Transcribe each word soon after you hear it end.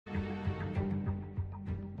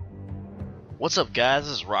What's up, guys?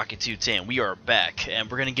 This is Rocky210. We are back,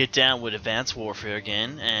 and we're gonna get down with Advanced Warfare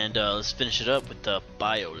again, and let's finish it up with the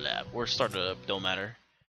Biolab. Or start it up, don't matter.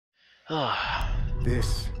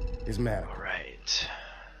 This is Manna. Alright.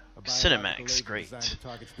 Cinemax, great. Designed to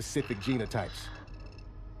target specific genotypes.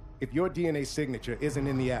 If your DNA signature isn't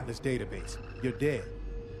in the Atlas database, you're dead.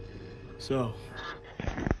 So,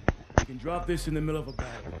 you can drop this in the middle of a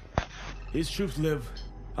battle. His troops live,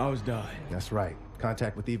 ours die. That's right.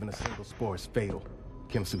 Contact with even a single spore is fatal.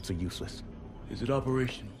 Chem suits are useless. Is it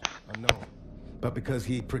operational? Unknown. But because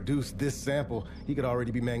he produced this sample, he could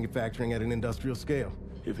already be manufacturing at an industrial scale.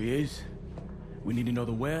 If he is, we need to know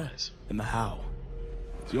the where and the how.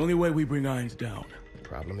 It's the only way we bring Irons down.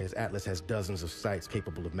 Problem is, Atlas has dozens of sites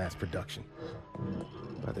capable of mass production.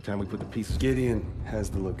 By the time we put the pieces... Gideon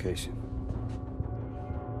has the location.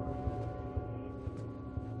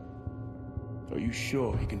 Are you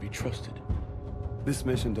sure he can be trusted? This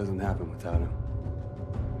mission doesn't happen without him.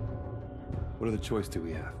 What other choice do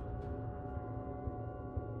we have?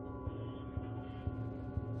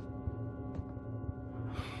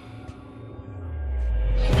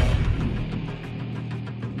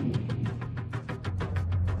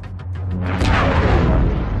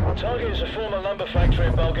 Target is a former lumber factory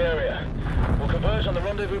in Bulgaria. We'll converge on the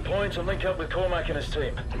rendezvous point and link up with Cormac and his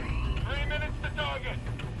team. 3 minutes to target.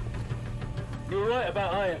 You were right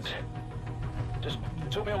about Irons. Just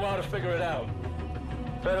took me a while to figure it out.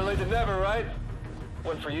 Better late than never, right?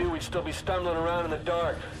 Went for you, we'd still be stumbling around in the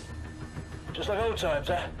dark. Just like old times,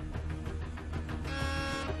 huh?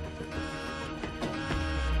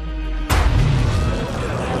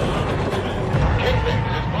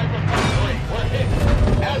 We're hit.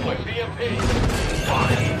 Atlas EMP.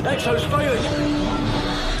 Exo's failing!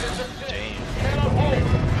 Cannot hold.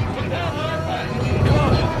 Put down the airbags. Come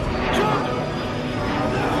on! Jump!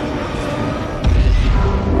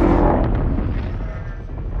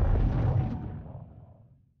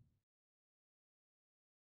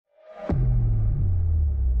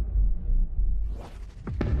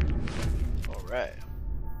 Alright.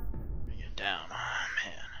 Bring it down. Oh,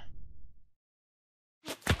 man.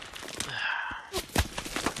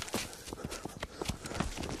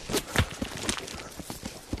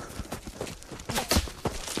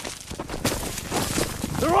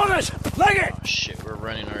 They're on us! Leg it! Oh shit, we're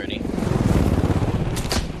running already.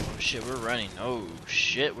 Oh shit, we're running. Oh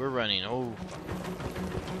shit, we're running. Oh.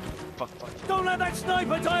 Fuck, fuck, fuck. Don't let that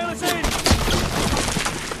sniper dial us in!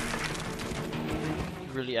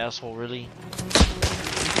 Really, asshole, really?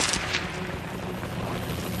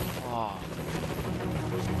 Oh.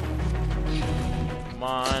 Come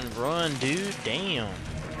on, run, dude. Damn.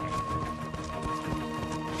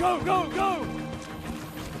 Go, go, go!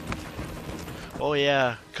 Oh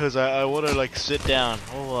yeah, cause I wanna like sit down.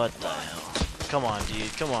 Oh what the hell? Come on,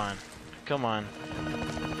 dude. Come on. Come on.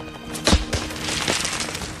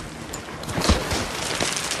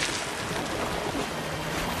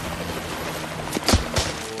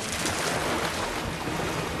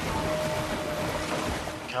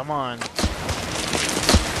 Come on.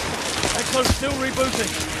 Exo's still rebooting.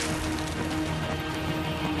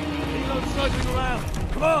 Reload sniping around.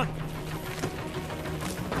 Come on!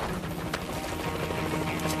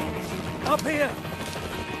 Up here!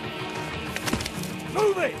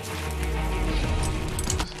 Move it!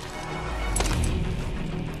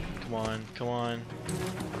 Come on. Come on.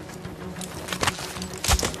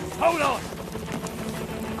 Hold on!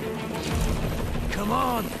 Come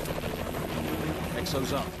on!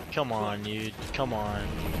 Exo's up. Come on, dude. Come on.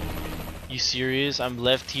 You serious? I'm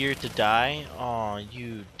left here to die? Aw,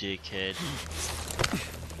 you dickhead.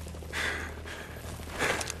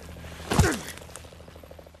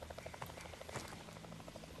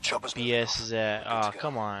 Chopper's BS is that? Aw,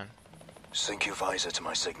 come on. Sync your visor to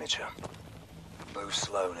my signature. Move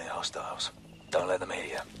slow near hostiles. Don't let them hear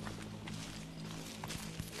you.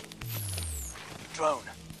 Drone,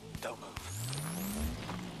 don't move.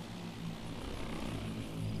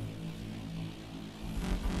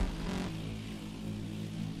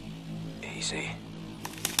 Easy.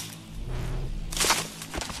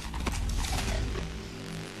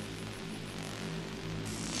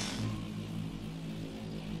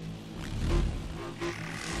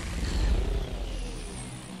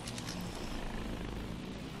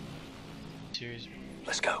 Serious?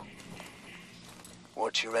 Let's go.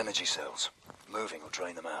 Watch your energy cells. Moving will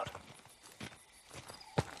drain them out.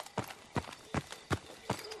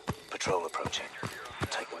 Patrol approaching.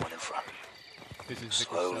 Take the one in front.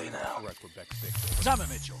 Slowly now. Damn it,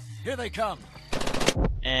 Mitchell. Here they come.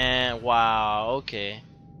 And wow, okay.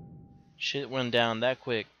 Shit went down that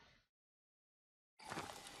quick.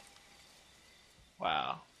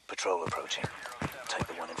 Wow. Patrol approaching. Take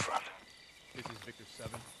the one in front. This is Victor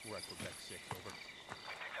 7. We're at Quebec 6. Over.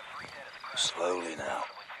 Slowly now.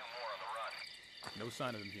 No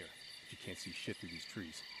sign of them here. But you can't see shit through these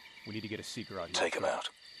trees. We need to get a seeker out here. Take him out.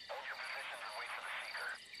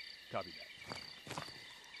 Copy that.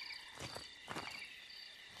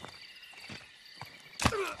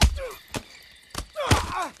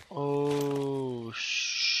 Oh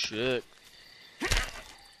shit.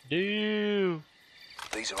 Dude.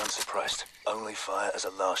 These are unsuppressed. Only fire as a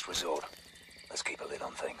last resort. Let's keep a lid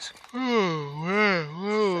on things.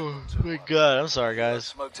 Oh my god, I'm sorry guys.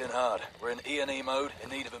 Smoked in hard. We're in E&E mode, in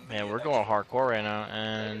need of a Man, we're going hardcore right now,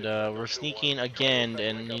 and we're sneaking again,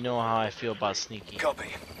 and you know how I feel about sneaking. Copy.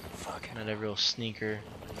 Fuck. Not a real sneaker.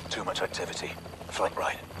 Too much activity. Flank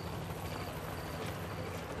right.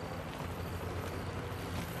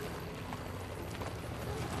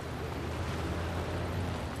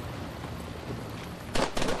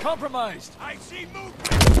 Compromised. I see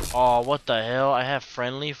movement. Oh, what the hell? I have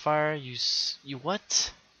friendly fire? You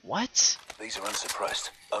what? What? These are unsuppressed.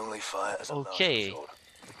 Only fire as a last Okay. resort.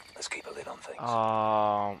 Let's keep a lid on things.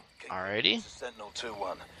 Alrighty. This is Sentinel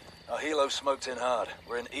 2-1. Our helo smoked in hard.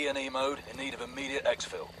 We're in E&E mode, in need of immediate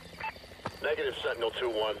exfil. Negative, Sentinel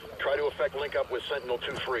 2-1. Try to effect link up with Sentinel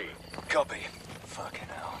 2-3. Copy. Fucking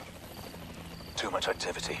hell. Too much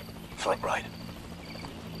activity. Flank right.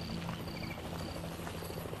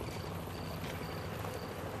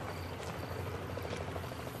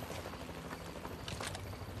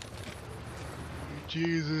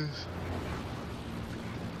 Jesus.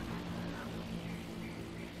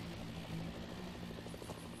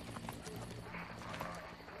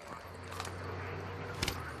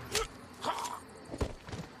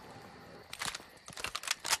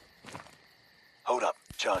 Hold up.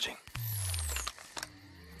 Charging.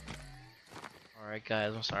 Alright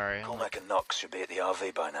guys, I'm sorry. Cormac and Knox should be at the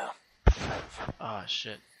RV by now. Ah,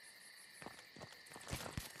 shit.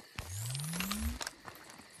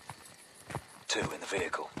 Two in the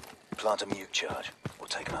vehicle. Plant a mute charge. We'll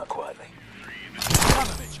take them out quietly. Come,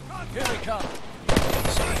 Mitchell. Here they come.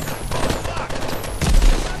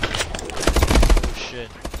 Oh, shit.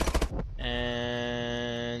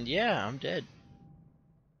 And yeah, I'm dead.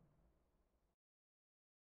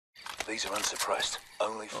 These are unsuppressed.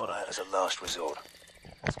 Only fire as a last resort.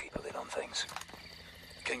 Let's keep a lid on things.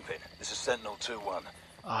 Kingpin, this is Sentinel 2-1.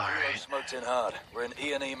 Alright. Smoked in hard. We're in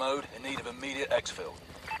E&E mode, in need of immediate exfil.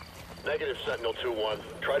 Negative, Sentinel 2-1.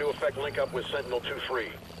 Try to effect link up with Sentinel 2-3.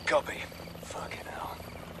 Copy. Fucking hell.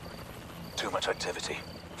 Too much activity.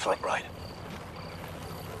 Flank right.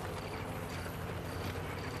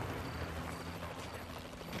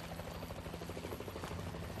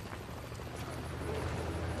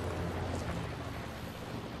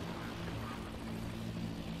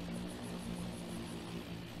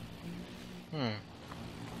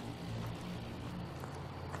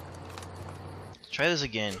 Try this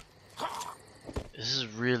again. This is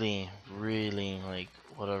really, really like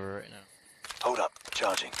whatever right now. Hold up.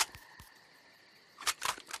 Charging.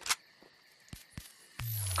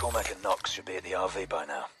 Cormac and Knox should be at the RV by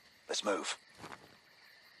now. Let's move.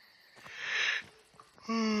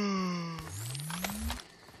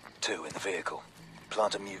 Two in the vehicle.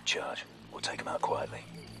 Plant a mute charge. We'll take them out quietly.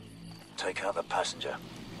 Take out the passenger.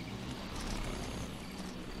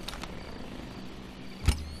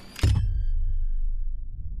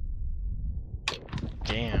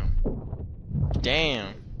 Damn.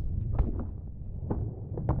 Damn.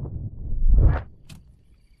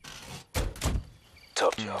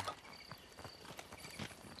 Top job.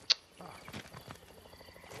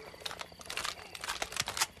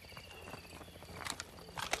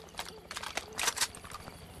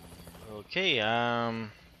 Okay,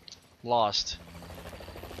 lost.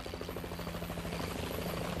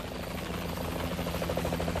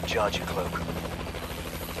 Charge your cloak.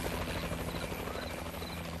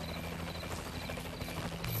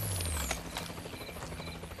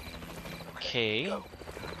 Okay. Go.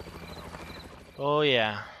 Oh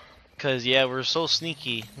yeah. Cause yeah, we're so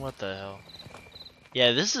sneaky. What the hell?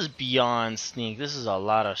 Yeah, this is beyond sneak. This is a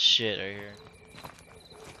lot of shit right here.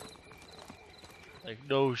 Like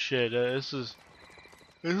no shit. This is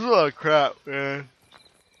a lot of crap, man.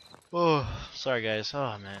 Oh, sorry guys.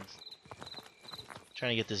 Oh man.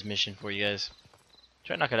 Trying to get this mission for you guys.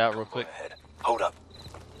 Try to knock it out real quick. Ahead. Hold up.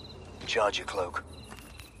 Charge your cloak.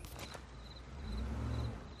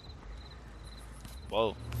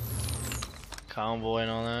 Whoa. Convoy and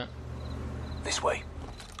all that. This way.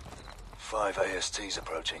 5 ASTs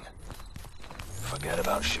approaching. Forget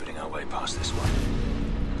about shooting our way past this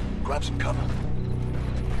one. Grab some cover.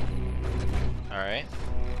 Alright.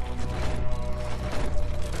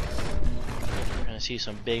 see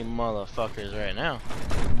some big motherfuckers right now.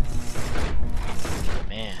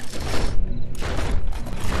 Man.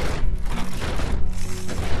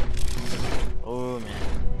 Oh man.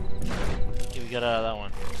 Okay, we got out of that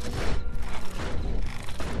one.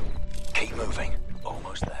 Keep moving.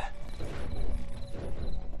 Almost there.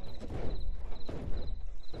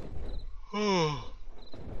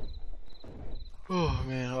 Oh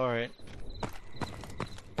man, alright.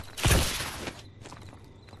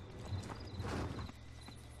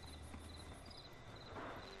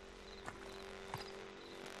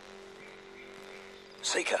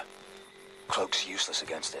 Seeker. Cloak's useless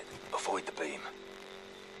against it. Avoid the beam.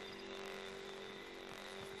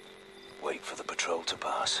 Wait for the patrol to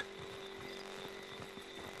pass.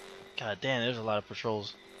 God damn, there's a lot of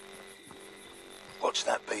patrols. Watch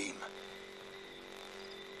that beam.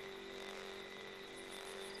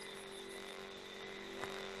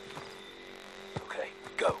 Okay,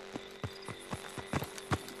 go.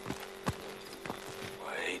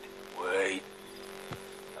 Wait.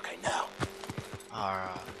 Okay, now.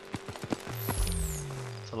 Alright.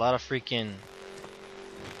 It's a lot of freaking...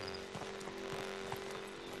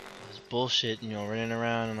 This bullshit, you know, running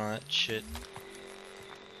around and all that shit.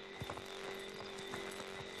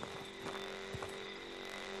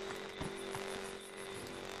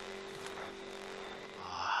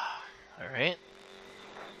 Alright.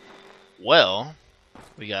 Well,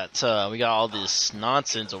 we got all this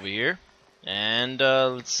nonsense over here, and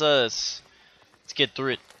let's get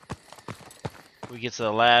through it. We get to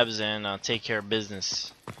the labs and take care of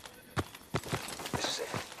business. This is it.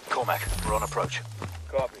 Cormac, we're on approach.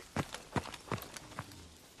 Copy.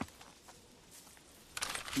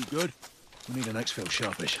 You good? We need an exfil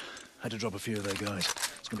sharpish. Had to drop a few of their guys.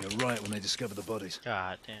 It's gonna be a riot when they discover the bodies.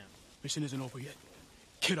 God damn. Mission isn't over yet.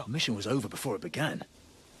 Get up. Mission was over before it began.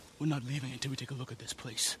 We're not leaving until we take a look at this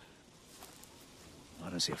place. I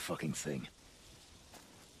don't see a fucking thing.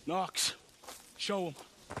 Knox, show him.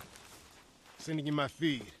 Sending you my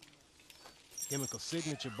feed. Chemical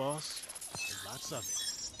signature, boss. And lots of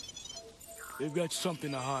it. They've got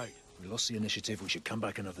something to hide. We lost the initiative. We should come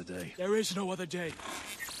back another day. There is no other day.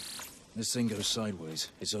 This thing goes sideways.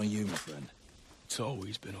 It's on you, my friend. It's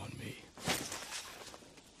always been on me.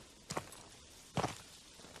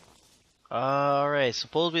 Alright,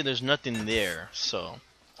 supposedly there's nothing there, so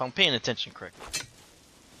if I'm paying attention correctly.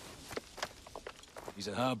 He's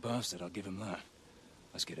a hard bastard, I'll give him that.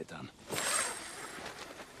 Let's get it done.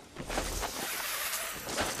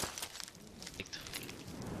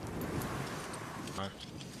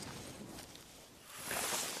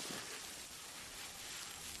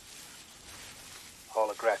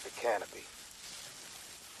 Holographic canopy.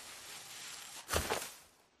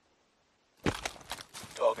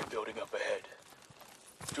 Target building up ahead.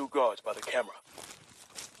 2 guards by the camera.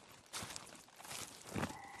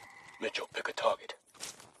 Mitchell, pick a target.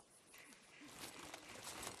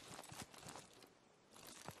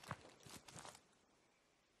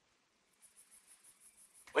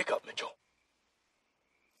 Wake up, Mitchell.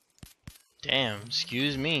 Damn,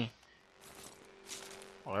 excuse me.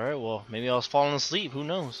 Alright, well, maybe I was falling asleep, who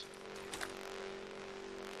knows?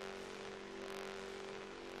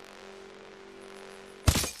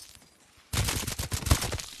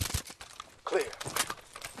 Clear.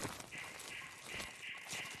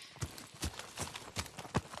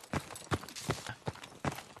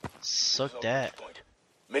 Suck that.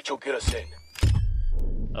 Mitchell, get us in.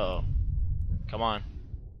 Uh-oh. Come on.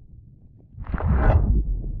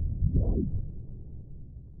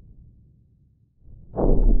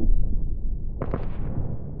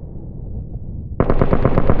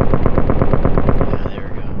 Yeah, there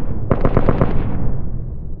we go.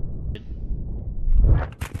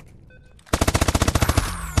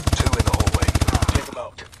 Two in the hallway. Take them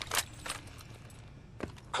out.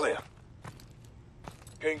 Clear.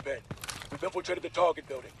 Kingpin, we've infiltrated the target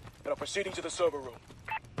building and are proceeding to the server room.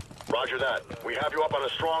 Roger that. We have you up on a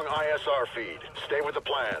strong ISR feed. Stay with the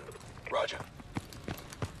plan. Roger.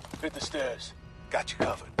 Hit the stairs. Got you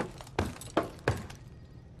covered.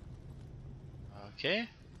 Okay.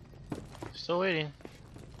 Still waiting.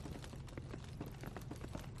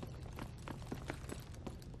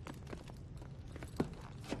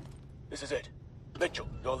 This is it. Mitchell,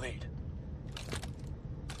 your lead.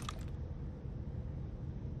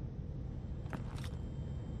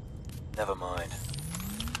 Never mind.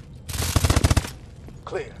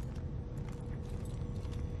 Clear.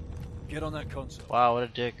 Get on that console. Wow, what a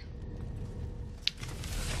dick.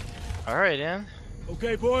 Alright, then.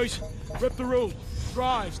 Okay, boys, rip the room.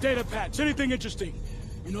 Drives, data packs, anything interesting.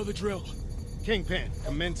 You know the drill. Kingpin,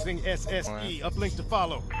 commencing SSE. Uplink to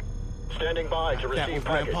follow. Standing by to That receive was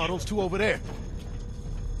package. Grandpa, those two over there.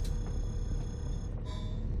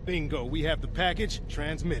 Bingo, we have the package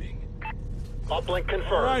transmitting. Uplink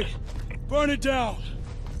confirmed. All right, burn it down.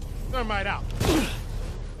 Thermite out.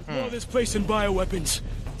 Blow this place in bioweapons.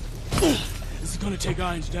 This is gonna take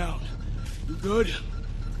Irons down. You good?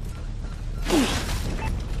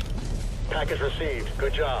 Package received.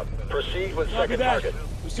 Good job. Proceed with Copy second that. target.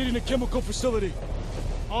 Proceeding to chemical facility.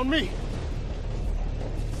 On me.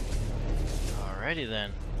 Alrighty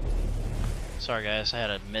then. Sorry guys, I had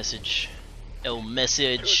a message. El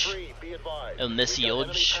message. 2-3, be advised. El We've got enemy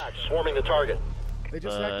message. packs swarming the target. They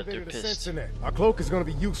just They're activated a pissed. sensor net. Our cloak is gonna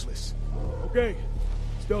be useless. Okay,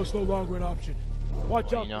 stealth's no longer an option.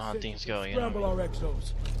 Watch Well, out. you know for how Satan. things go, you know. Scramble our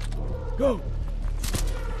exos. Go.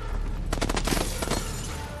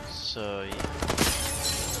 So yeah.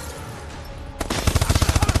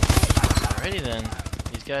 Alrighty then.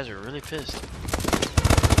 These guys are really pissed.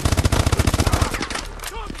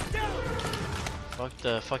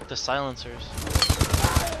 Fuck the silencers.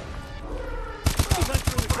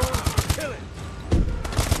 Kill it.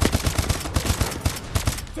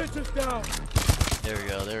 Sensors down. There we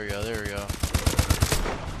go, there we go, there we go.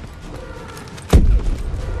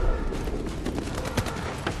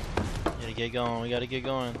 Gotta get going, we gotta get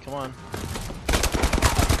going, come on.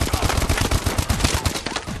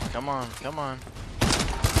 Come on, come on.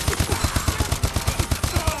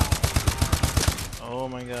 Oh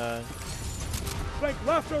my god. Flank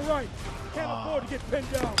left or right. Can't afford to get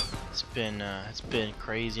pinned down. It's been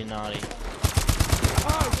crazy naughty.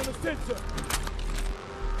 Eyes on the sensor.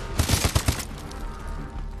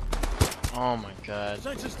 Oh my god.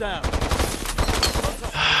 Sensors down.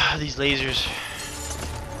 These lasers.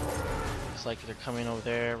 It's like they're coming over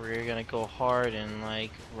there. We're gonna go hard and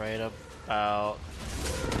like right about.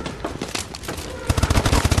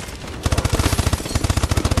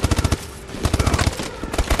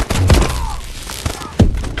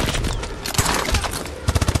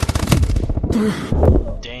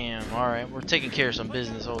 Damn, alright, we're taking care of some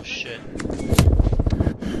business. Oh shit.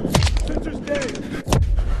 Sensors dead.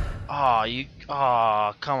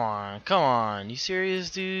 Come on. You serious,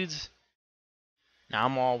 dudes? Now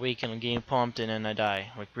I'm all weak and I'm getting pumped and then I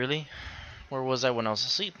die. Like, really? Where was I when I was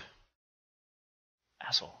asleep?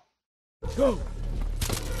 Asshole. Go.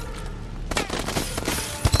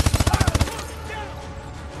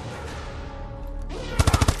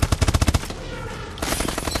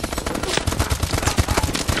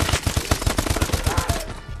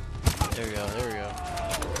 There we go, there we go.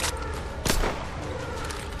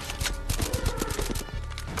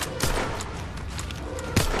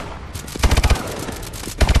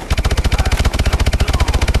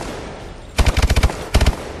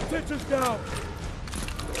 Sensors down.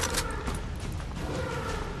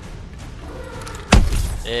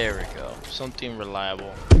 There we go. Something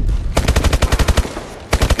reliable.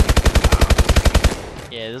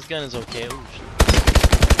 Yeah, this gun is okay. Ooh, shit.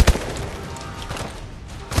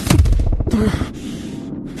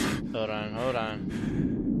 Hold on.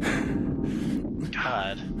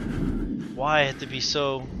 God. Why it had to be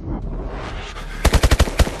so...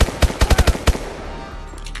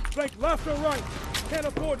 Flank left or right. Can't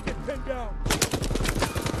afford to get pinned down.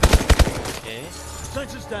 Okay.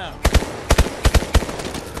 Sensors down.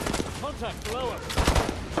 Contact below us.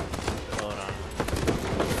 Hold on.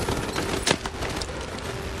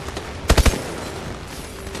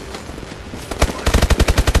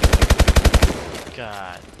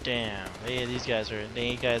 God damn. Hey, these guys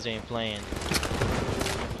ain't playing.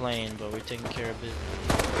 They're playing, but we're taking care of business.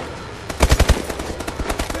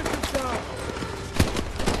 Sensors down.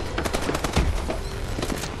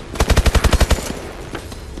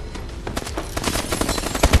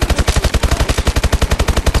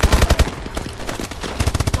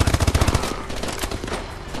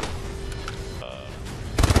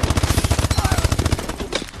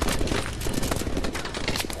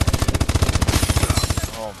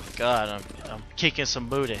 Oh my god, I'm kicking some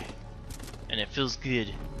booty. And it feels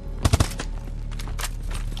good.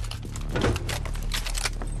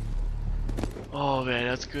 Oh man,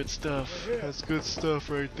 that's good stuff. That's good stuff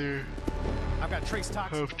right there. I've got trace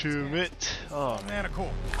toxins. Have to admit. Oh man.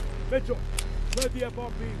 Manicore. Mitchell, load the FR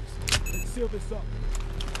beams and seal this up.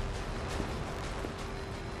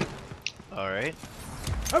 Alright.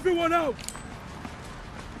 Everyone out!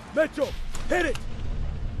 Mitchell, hit it!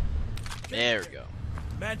 There we go.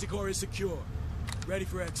 Manticore is secure. Ready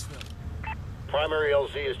for exfil. Primary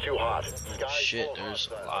LZ is too hot. Sky's Shit, full of there's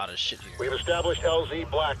a hostiles. lot of shit here. We've established LZ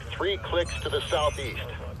Black 3 clicks to the southeast.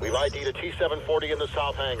 We've ID'd a T-740 in the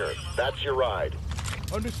south hangar. That's your ride.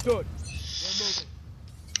 Understood. We're moving.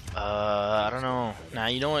 I don't know. Nah,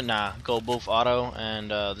 you know what? Nah, go both auto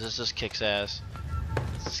and this just kicks ass.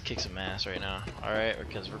 Let's kick some ass right now. Alright,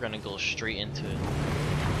 because we're gonna go straight into it.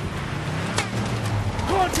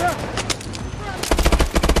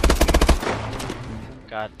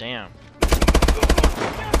 God damn.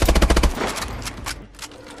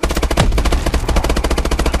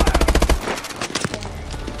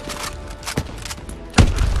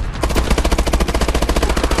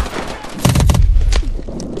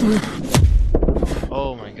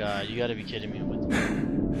 Oh my god, you gotta be kidding me.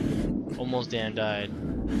 Almost damn died.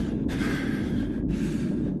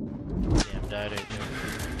 Damn died right there.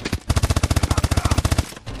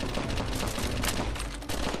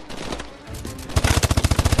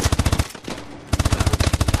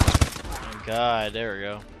 Oh god, there we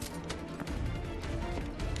go.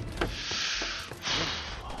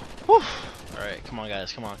 Whew. Alright, come on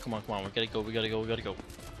guys, come on. We gotta go.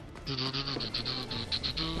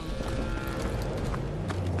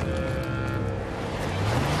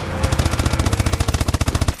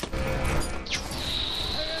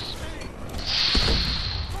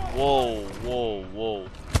 Whoa.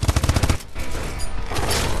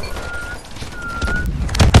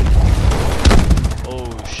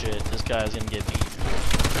 Oh shit, this guy's gonna get beat.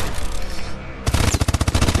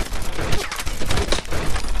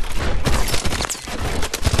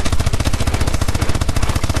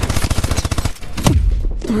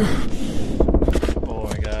 Oh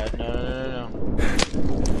my god, no.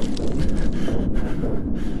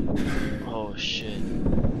 Oh shit.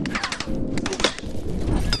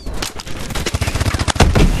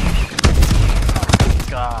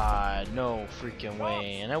 God, no freaking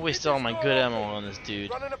way. And I wasted all my good ammo on this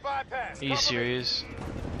dude. Are you serious?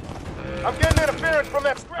 I'm getting interference from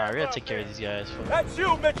that. Alright, we gotta take care of these guys. That's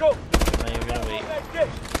you, Mitchell. I'm not even gonna wait.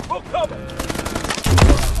 We'll cover.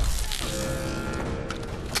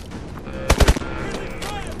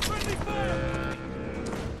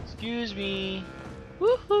 Excuse me.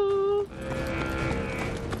 Woohoo!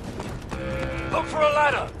 Look for a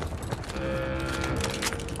ladder.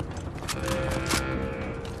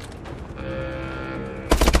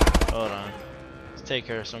 Hold on. Let's take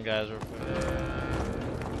care of some guys real quick.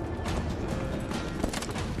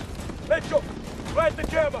 Mitchell, plant the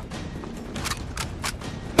jammer.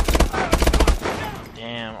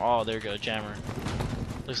 Damn. Oh, there we go, jammer.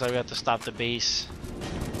 Looks like we have to stop the base.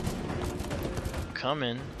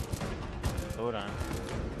 Coming. Hold on.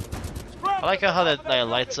 I like how that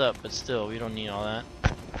lights up, but still, we don't need all that.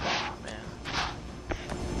 Oh, man.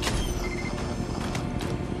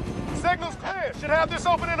 Signal's clear. Should have this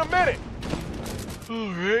open in a minute.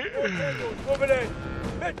 Alright. Moving in.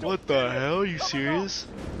 Mitchell, What the hell? Are you serious?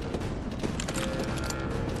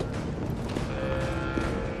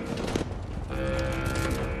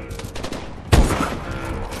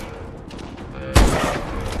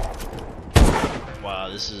 Wow,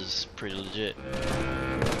 this is pretty legit.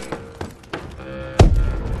 I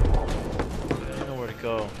don't know where to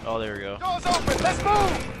go. Oh, there we go. Doors open. Let's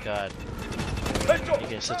move. God, Mitchell,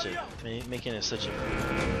 making it such a.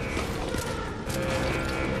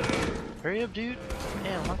 Hurry up, dude!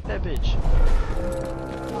 Damn, lock that bitch.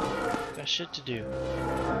 Got shit to do.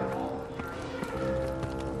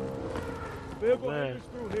 vehicle Man. enters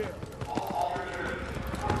through here.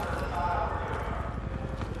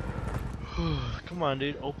 Come on,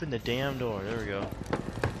 dude. Open the damn door. There we go.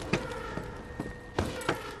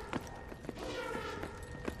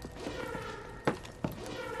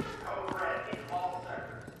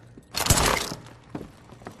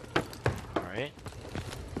 Alright.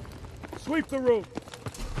 Sweep the room.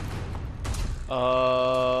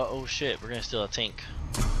 Oh shit. We're gonna steal a tank.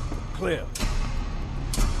 Clear.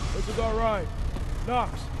 This is all right.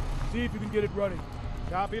 Knox, see if you can get it running.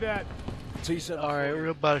 Copy that. T7. Alright, we're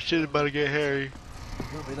about to get hairy.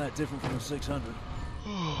 Won't be that different from the 600.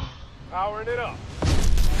 Powering it up.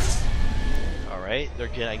 Alright, they're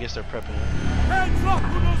getting. I guess they're prepping it. Hands up!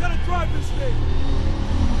 Who knows how to drive this thing?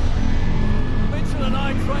 Mitchell and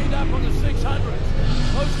I trained up on the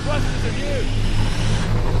 600s. Most thrusters are new.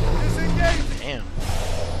 Disengage. Damn.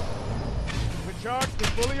 We're charged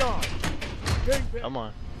and fully armed. Kingpin. Come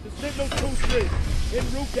on. The signal 2-3. En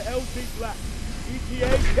route to LZ Black.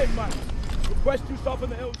 ETA 10 miles. Request you stop in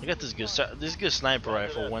the LZ. I got this good sniper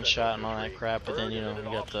rifle, one shot and all that crap, but then you know we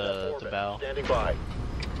got the bow. Standing by.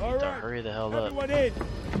 All To right. hurry the hell up. Everyone in.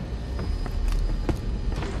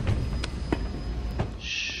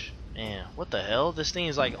 Shh. Man, what the hell? This thing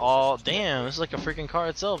is like all damn. This is like a freaking car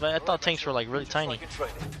itself. I thought tanks were like really tiny.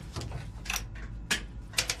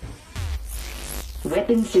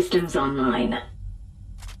 Weapon systems online.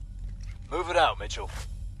 Move it out, Mitchell.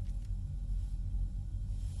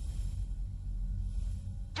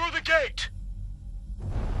 Through the gate.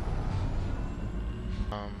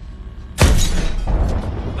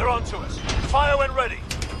 They're on to us. Fire when ready.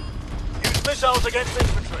 Use missiles against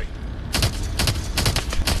infantry.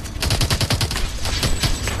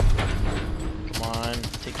 Come on,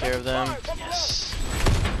 take care of them. Yes.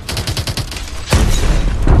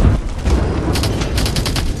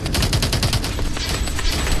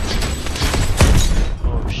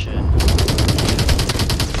 Oh shit.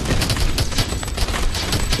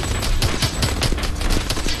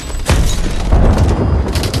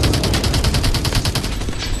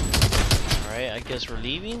 Alright, I guess we're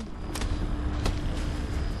leaving.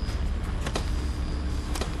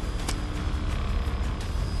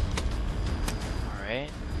 Alright.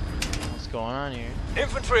 What's going on here?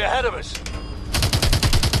 Infantry ahead of us.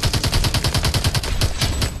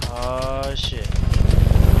 Oh shit.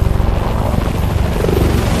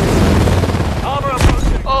 Armor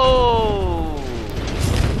approaching. Oh!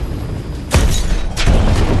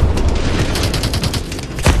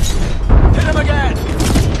 Hit him again.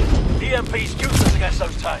 EMP's useless against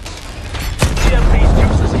those tanks. EMP's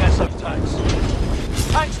useless against those tanks.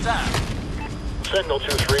 Tanks down. Sentinel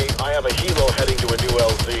 2-3, I have a helo heading to a new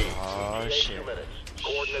LZ. Oh shit. 2 minutes.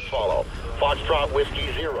 Coordinates follow. Foxtrot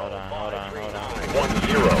Whiskey 0. Hold on. 1-0.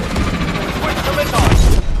 Switch to missiles.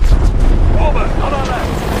 Over, on our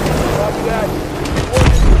left. Copy that.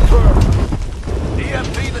 Coordinates confirmed.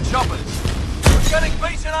 EMP the choppers. We're getting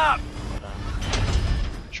beaten up. Hold on.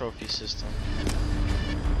 Trophy system.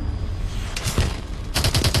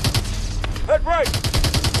 Head right.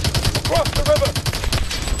 Across the river.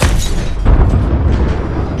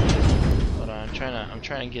 Hold on, I'm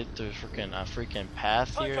trying to get through freaking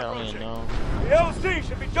path here. I don't even know. The LZ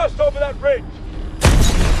should be just over that ridge.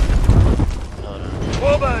 Hold on.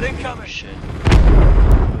 Warbird Oh incoming. shit.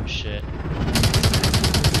 Oh shit.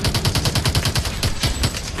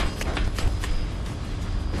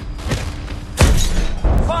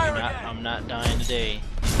 Fire again. I'm not dying today.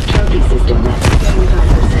 Trophy system left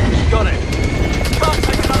 75%. Got it. Can't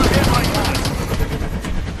take another hit like that.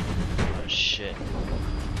 Oh shit.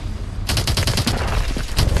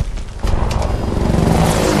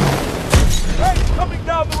 Hey, coming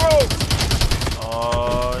down the road.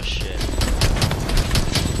 Oh shit.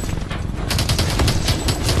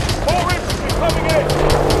 More infantry coming in.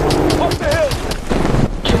 Up the hill.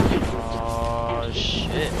 Oh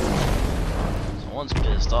shit. Someone's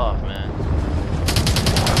pissed off, man.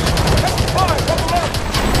 Fire from the left.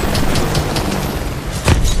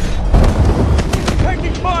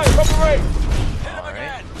 Taking fire from the right. Hit him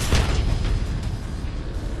again.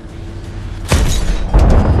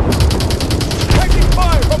 Taking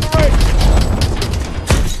fire from the right.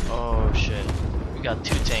 Oh shit. We got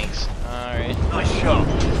 2 tanks. Alright. Nice shot.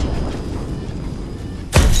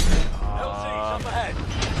 LZ's up ahead.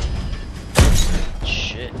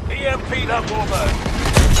 Shit. EMP that warbird.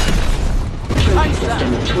 Trophy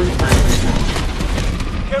system at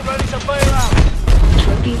 25%. Get ready to bail out.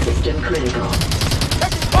 Trophy system critical.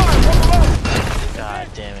 Taking fire from the left. God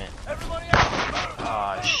damn it. Everybody out.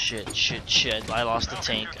 Oh shit. I lost the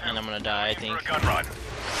tank and I'm gonna die, I think. Gun run.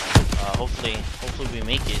 Hopefully we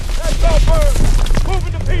make it. That's all burned.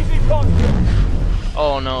 Moving to PZ posture.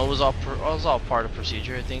 Oh no, it was all part of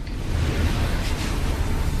procedure, I think.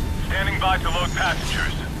 Standing by to load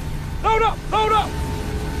passengers. Load up. Load up.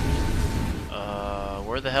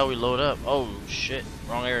 Where the hell we load up? Oh shit,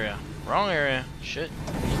 wrong area. Shit.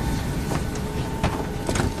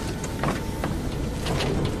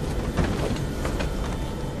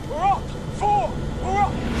 We're up. 4. We're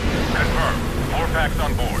up. Confirmed. 4 packs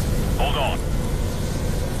on board. Hold on.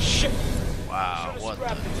 Shit. Wow, what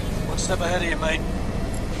the? One step ahead of you, mate.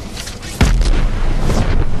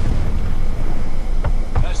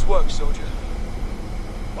 Nice work, soldier.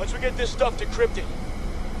 Once we get this stuff decrypted,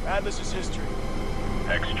 Atlas is history.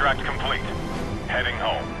 Extract complete. Heading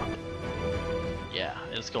home. Yeah,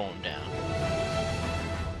 it's going down.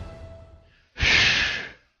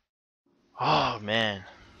 Oh man,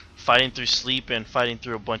 fighting through sleep and fighting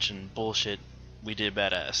through a bunch of bullshit. We did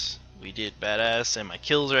badass, and my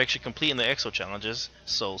kills are actually complete in the exo challenges.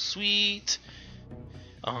 So sweet.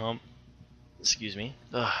 Excuse me.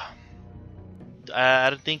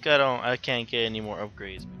 I think I can't get any more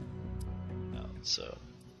upgrades. So,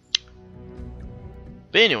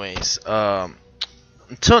 but anyways,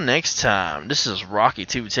 until next time, this is Rocky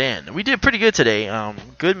 210. We did pretty good today.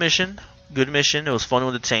 Good mission. It was fun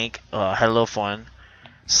with the tank. Had a little fun.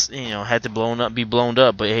 You know, had to be blown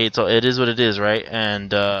up, but hey, it is what it is, right?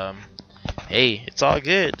 And hey, it's all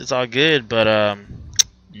good. But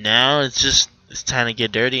now it's time to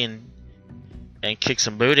get dirty and kick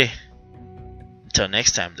some booty. Until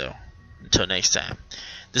next time, though.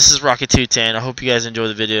 This is Rocket210. I hope you guys enjoyed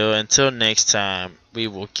the video. Until next time, we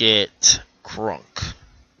will get crunk.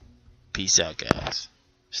 Peace out, guys.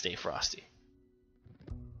 Stay frosty.